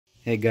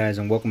Hey guys,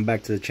 and welcome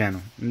back to the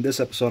channel. In this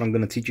episode I'm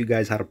going to teach you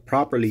guys how to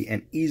properly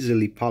and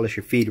easily polish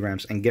your feed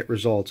ramps and get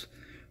results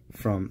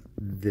from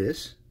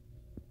this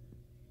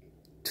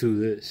to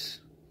this.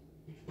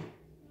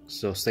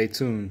 So stay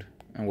tuned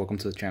and welcome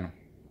to the channel.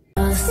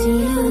 I'll see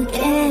you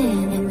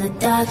again in the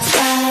dark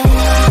side.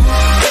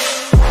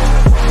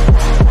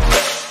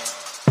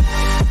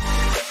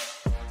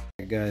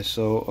 Hey guys,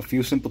 so a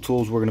few simple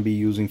tools we're going to be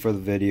using for the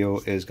video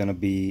is going to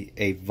be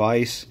a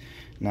vise.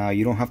 Now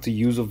you don't have to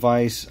use a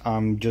vise.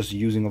 I'm just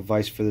using a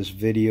vise for this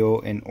video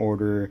in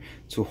order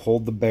to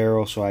hold the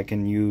barrel so I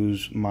can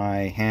use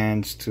my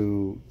hands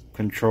to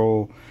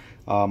control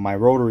my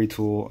rotary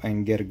tool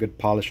and get a good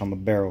polish on the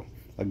barrel.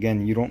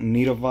 Again, you don't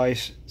need a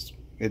vise.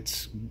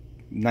 It's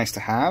nice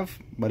to have,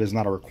 but it's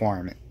not a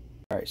requirement.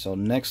 Alright, so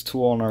next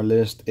tool on our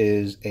list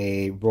is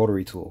a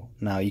rotary tool.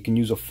 Now you can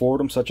use a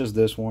Fordham such as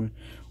this one,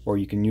 or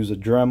you can use a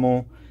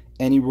Dremel.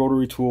 Any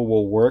rotary tool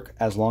will work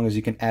as long as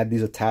you can add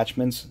these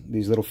attachments,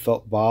 these little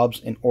felt bobs,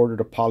 in order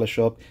to polish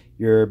up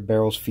your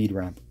barrel's feed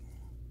ramp.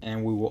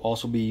 And we will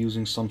also be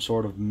using some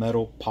sort of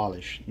metal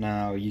polish.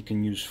 Now you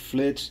can use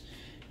flits,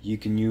 you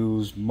can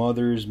use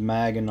Mother's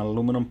mag and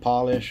aluminum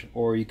polish,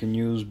 or you can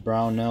use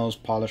Brownell's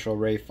Polish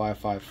Array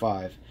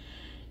 555.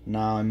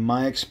 Now in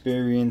my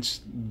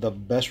experience, the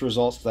best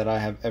results that I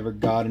have ever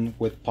gotten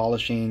with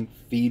polishing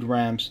feed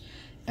ramps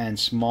and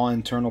small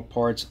internal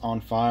parts on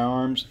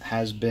firearms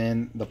has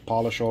been the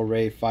Polish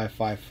Array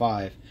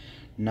 555.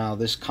 Now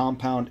this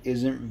compound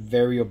isn't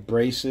very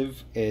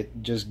abrasive,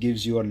 it just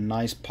gives you a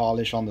nice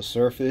polish on the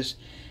surface,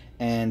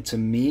 and to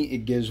me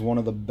it gives one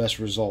of the best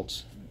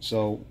results.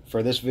 So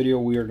for this video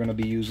we are going to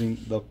be using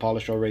the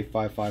Polish Array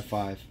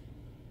 555.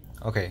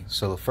 Okay,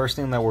 so the first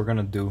thing that we're going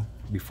to do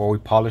before we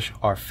polish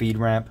our feed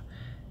ramp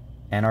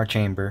and our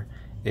chamber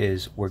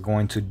is we're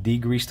going to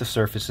degrease the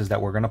surfaces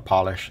that we're going to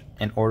polish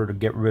in order to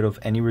get rid of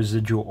any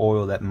residual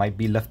oil that might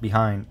be left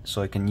behind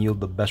so it can yield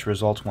the best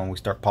results when we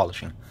start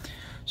polishing.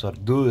 So to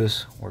do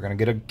this, we're going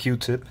to get a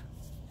Q-tip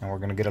and we're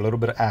going to get a little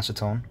bit of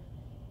acetone,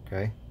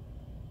 okay,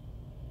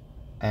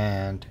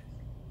 and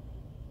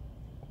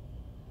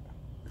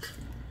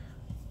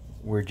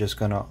we're just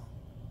going to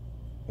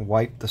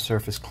wipe the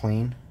surface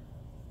clean.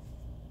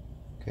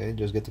 Okay,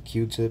 just get the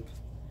Q-tip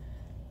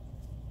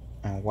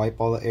and wipe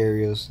all the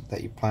areas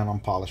that you plan on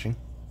polishing.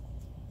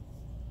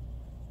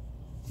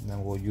 And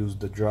then we'll use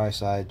the dry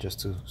side just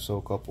to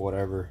soak up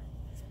whatever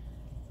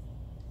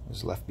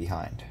is left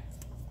behind.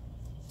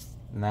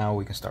 Now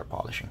we can start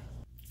polishing.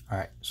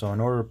 Alright, so in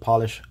order to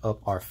polish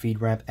up our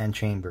feed ramp and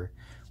chamber,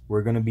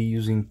 we're going to be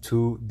using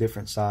two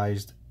different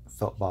sized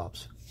felt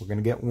bobs. We're going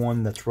to get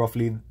one that's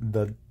roughly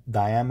the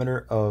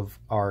diameter of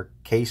our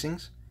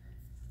casings,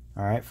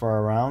 alright, for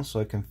our rounds, so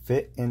it can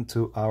fit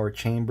into our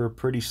chamber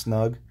pretty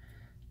snug,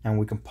 and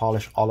we can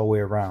polish all the way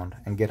around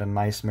and get a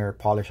nice mirror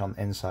polish on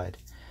the inside.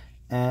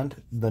 And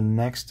the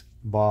next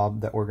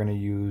bob that we're going to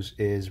use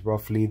is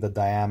roughly the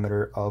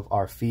diameter of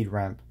our feed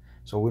ramp,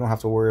 so we don't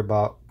have to worry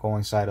about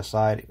going side to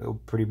side. It'll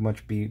pretty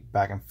much be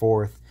back and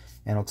forth,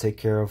 and it'll take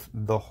care of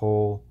the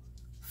whole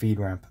feed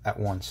ramp at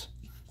once.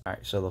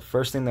 Alright, so the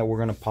first thing that we're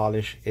going to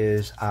polish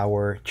is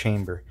our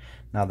chamber.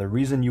 Now the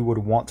reason you would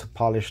want to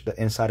polish the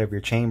inside of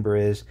your chamber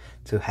is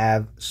to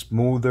have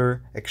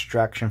smoother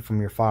extraction from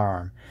your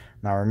firearm.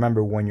 Now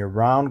remember, when your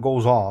round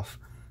goes off,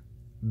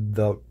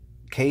 the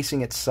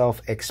casing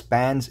itself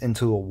expands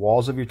into the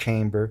walls of your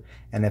chamber,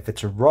 and if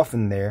it's rough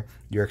in there,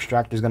 your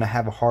extractor is going to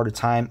have a harder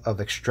time of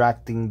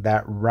extracting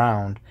that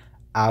round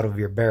out of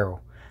your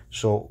barrel.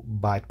 So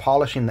by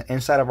polishing the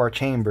inside of our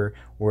chamber,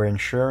 we're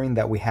ensuring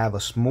that we have a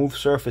smooth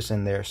surface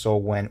in there, so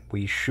when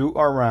we shoot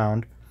our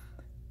round,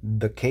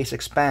 the case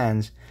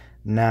expands.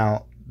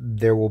 Now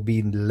there will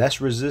be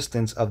less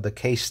resistance of the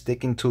case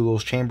sticking to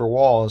those chamber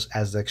walls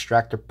as the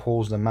extractor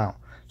pulls them out.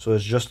 So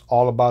it's just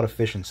all about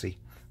efficiency.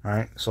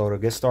 Alright, so to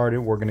get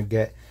started, we're going to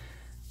get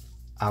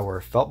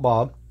our felt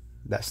bob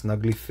that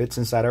snugly fits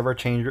inside of our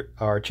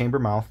chamber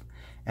mouth,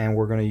 and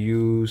we're going to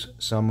use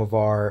some of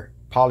our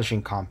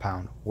polishing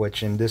compound,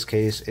 which in this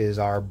case is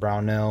our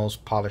Brownell's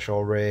Polish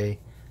Array,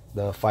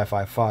 the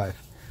 555.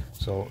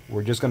 So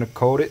we're just going to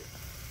coat it.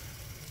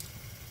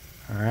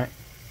 Alright,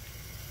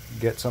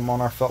 get some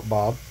on our felt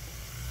bob,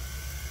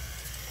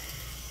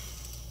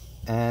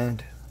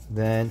 and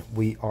then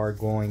we are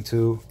going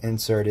to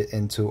insert it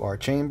into our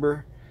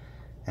chamber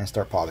and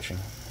start polishing.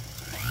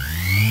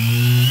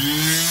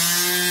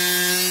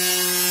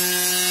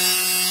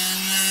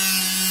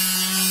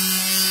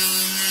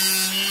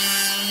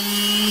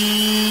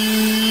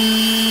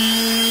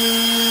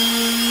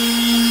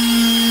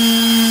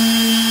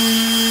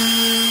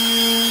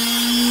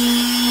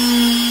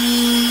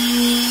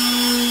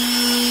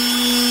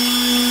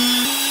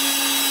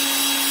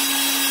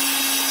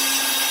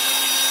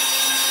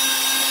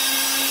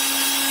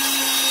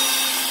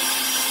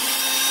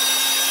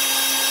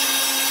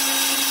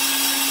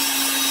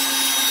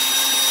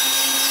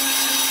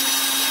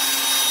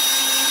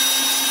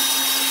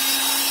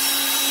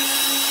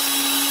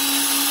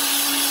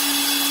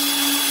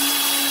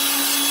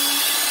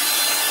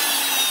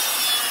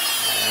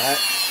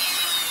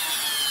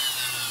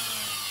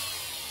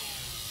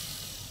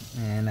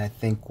 And I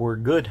think we're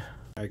good.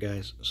 Alright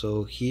guys,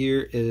 so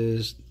here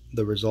is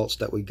the results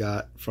that we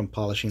got from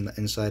polishing the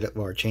inside of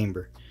our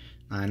chamber.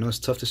 Now, I know it's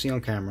tough to see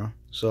on camera,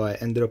 so I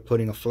ended up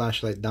putting a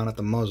flashlight down at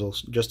the muzzle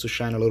just to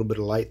shine a little bit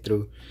of light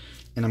through.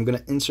 And I'm going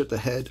to insert the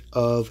head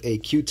of a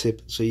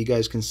Q-tip so you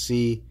guys can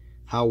see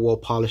how well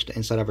polished the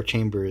inside of our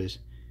chamber is.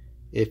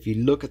 If you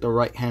look at the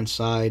right hand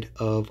side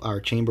of our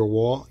chamber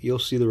wall, you'll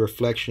see the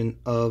reflection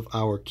of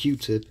our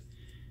Q-tip.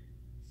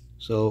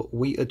 So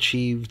we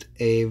achieved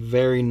a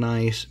very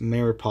nice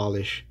mirror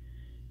polish.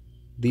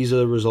 These are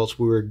the results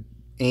we were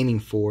aiming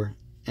for,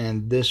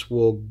 and this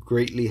will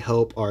greatly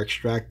help our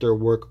extractor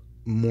work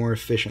more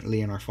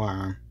efficiently in our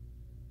firearm.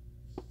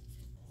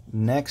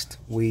 Next,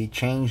 we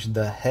changed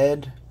the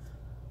head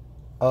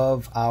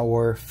of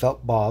our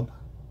felt bob.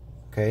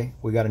 Okay,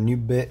 we got a new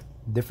bit,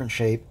 different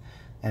shape,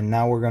 and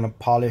now we're going to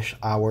polish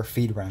our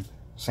feed ramp.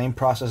 Same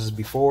process as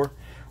before.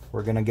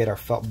 We're going to get our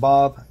felt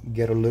bob,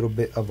 get a little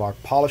bit of our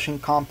polishing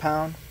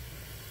compound,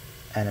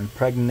 and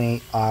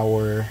impregnate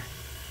our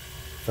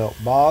felt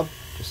bob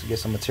just to get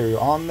some material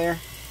on there.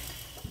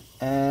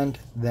 And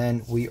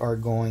then we are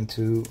going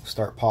to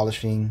start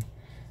polishing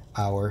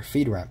our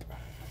feed ramp.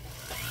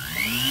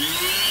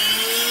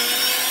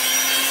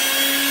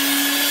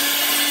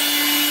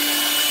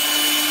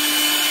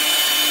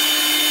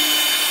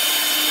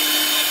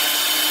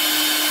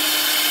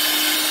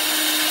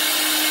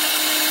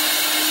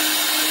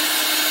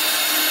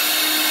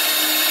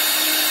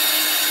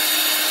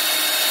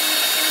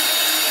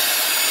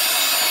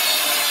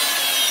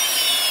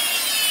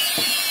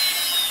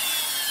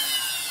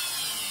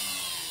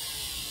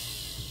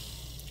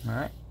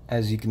 Alright,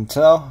 as you can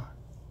tell,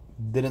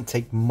 didn't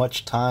take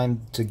much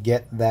time to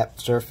get that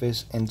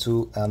surface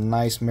into a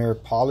nice mirror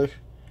polish.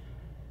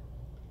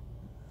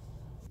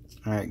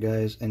 Alright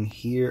guys, and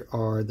here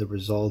are the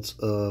results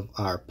of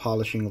our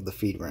polishing of the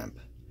feed ramp.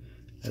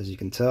 As you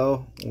can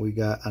tell, we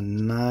got a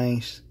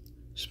nice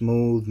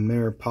smooth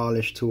mirror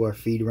polish to our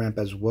feed ramp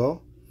as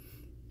well.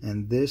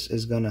 And this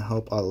is going to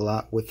help a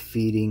lot with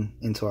feeding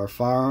into our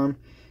firearm.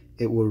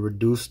 It will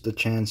reduce the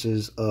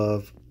chances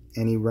of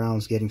any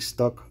rounds getting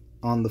stuck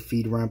on the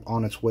feed ramp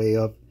on its way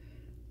up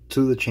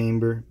to the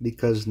chamber,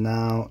 because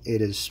now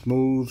it is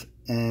smooth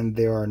and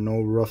there are no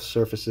rough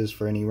surfaces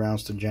for any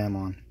rounds to jam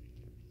on.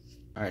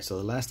 Alright, so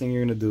the last thing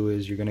you're going to do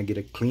is you're going to get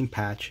a clean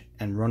patch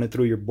and run it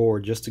through your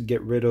board just to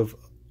get rid of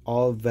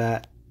all of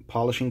that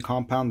polishing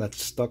compound that's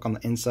stuck on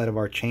the inside of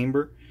our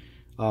chamber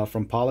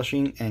from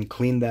polishing, and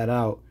clean that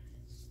out.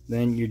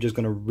 Then you're just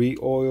going to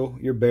re-oil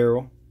your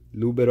barrel,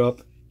 lube it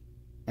up,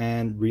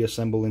 and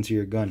reassemble into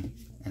your gun.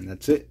 And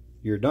that's it.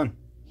 You're done.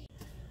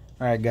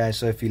 Alright guys,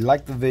 so if you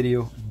liked the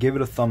video, give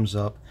it a thumbs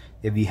up.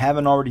 If you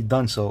haven't already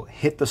done so,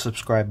 hit the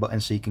subscribe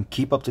button so you can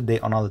keep up to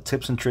date on all the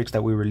tips and tricks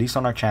that we release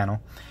on our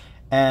channel.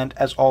 And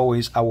as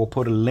always, I will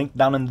put a link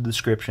down in the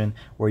description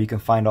where you can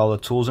find all the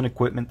tools and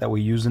equipment that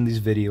we use in these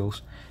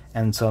videos.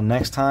 And until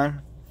next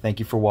time, thank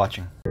you for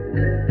watching.